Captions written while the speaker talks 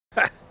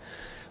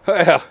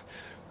Well,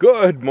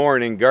 good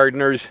morning,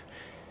 gardeners.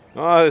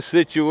 The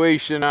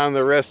situation on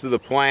the rest of the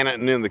planet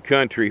and in the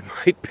country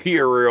might be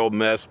a real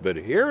mess, but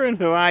here in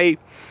Hawaii,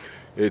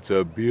 it's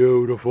a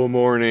beautiful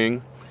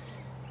morning.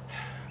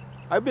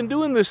 I've been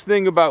doing this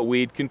thing about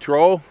weed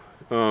control,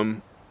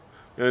 and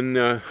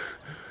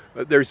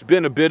there's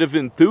been a bit of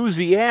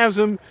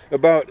enthusiasm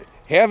about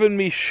having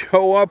me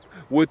show up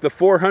with the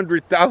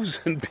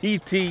 400,000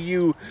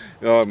 BTU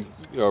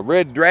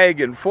Red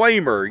Dragon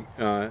Flamer.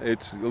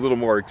 It's a little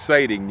more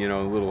exciting, you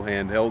know, a little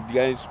handheld,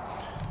 guys.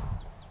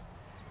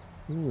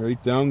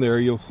 Right down there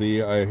you'll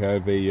see I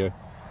have a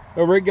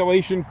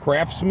Regulation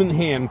Craftsman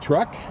hand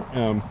truck.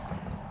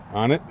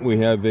 On it we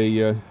have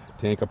a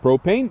tank of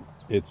propane.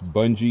 It's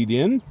bungeed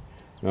in.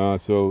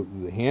 So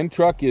the hand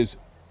truck is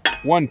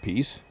one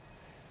piece.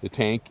 The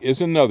tank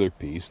is another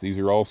piece. These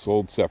are all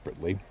sold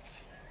separately.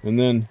 And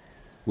then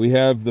we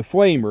have the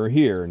flamer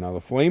here. Now the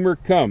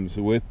flamer comes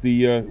with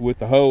the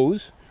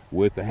hose,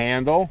 with the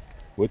handle,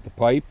 with the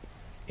pipe,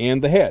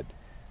 and the head.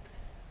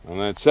 And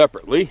then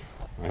separately,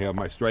 I have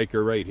my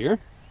striker right here.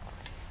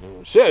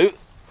 So I'm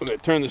going to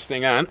turn this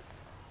thing on.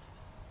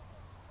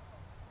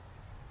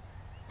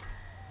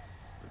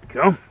 There we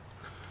go.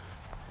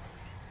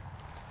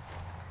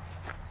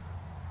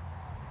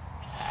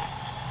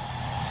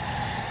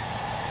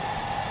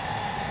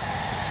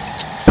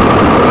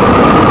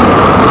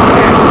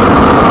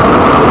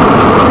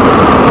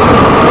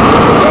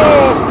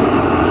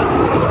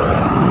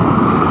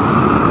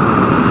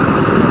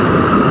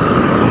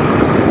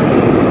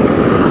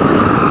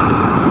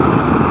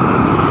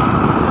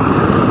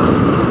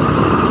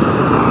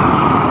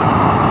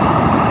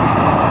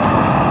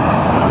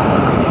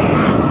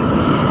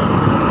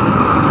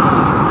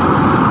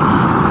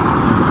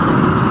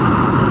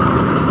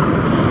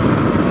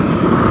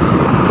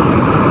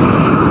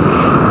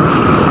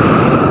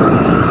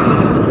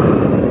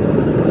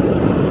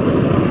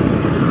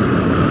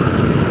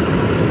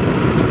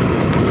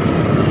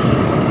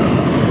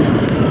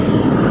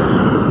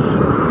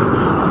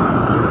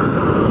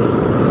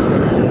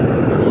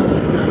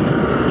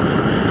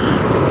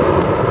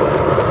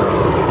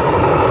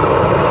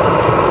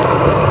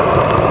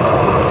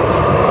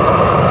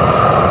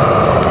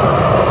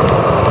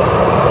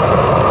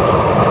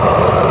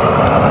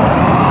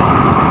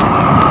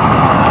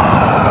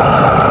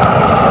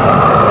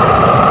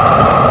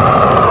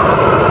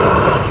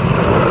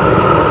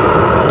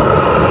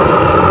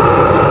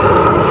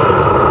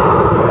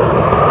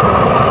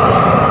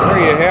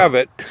 Have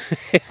it.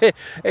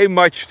 Ain't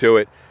much to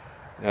it.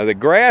 Now the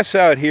grass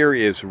out here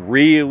is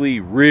really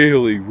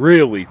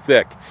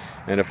thick,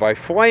 and if I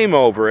flame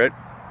over it,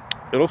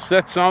 it'll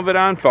set some of it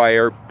on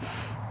fire,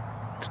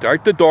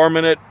 start to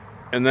dormant it,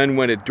 and then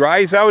when it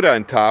dries out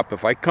on top,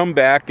 if I come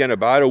back in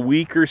about a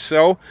week or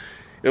so,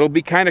 it'll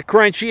be kind of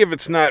crunchy if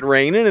it's not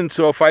raining, and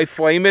so if I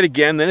flame it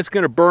again, then it's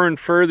going to burn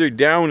further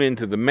down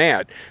into the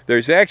mat.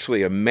 There's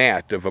actually a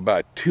mat of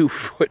about 2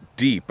 foot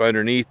deep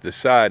underneath the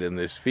sod in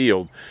this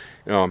field.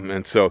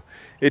 And so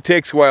it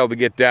takes a while to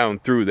get down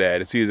through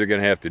that. It's either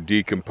going to have to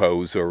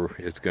decompose or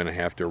it's going to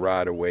have to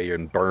rot away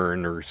and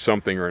burn or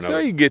something or another. So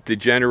you get the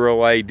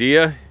general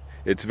idea.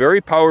 It's very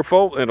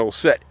powerful and it'll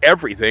set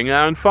everything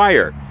on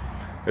fire.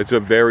 It's a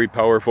very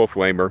powerful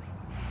flamer.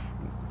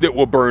 It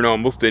will burn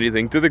almost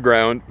anything to the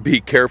ground. Be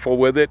careful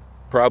with it.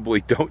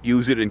 Probably don't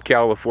use it in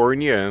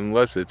California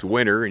unless it's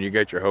winter and you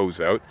got your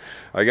hose out.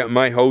 I got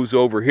my hose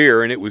over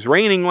here, and it was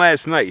raining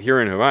last night here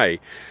in Hawaii,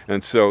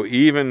 and so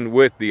even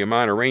with the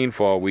amount of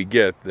rainfall we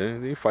get,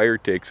 the fire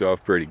takes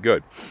off pretty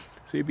good.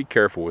 So you be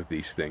careful with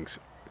these things.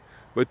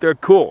 But they're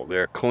cool.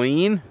 They're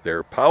clean.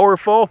 They're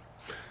powerful.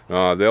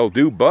 They'll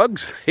do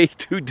bugs. They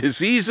do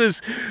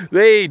diseases.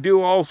 They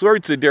do all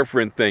sorts of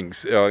different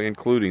things,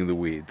 including the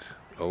weeds.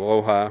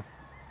 Aloha.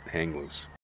 Hang loose.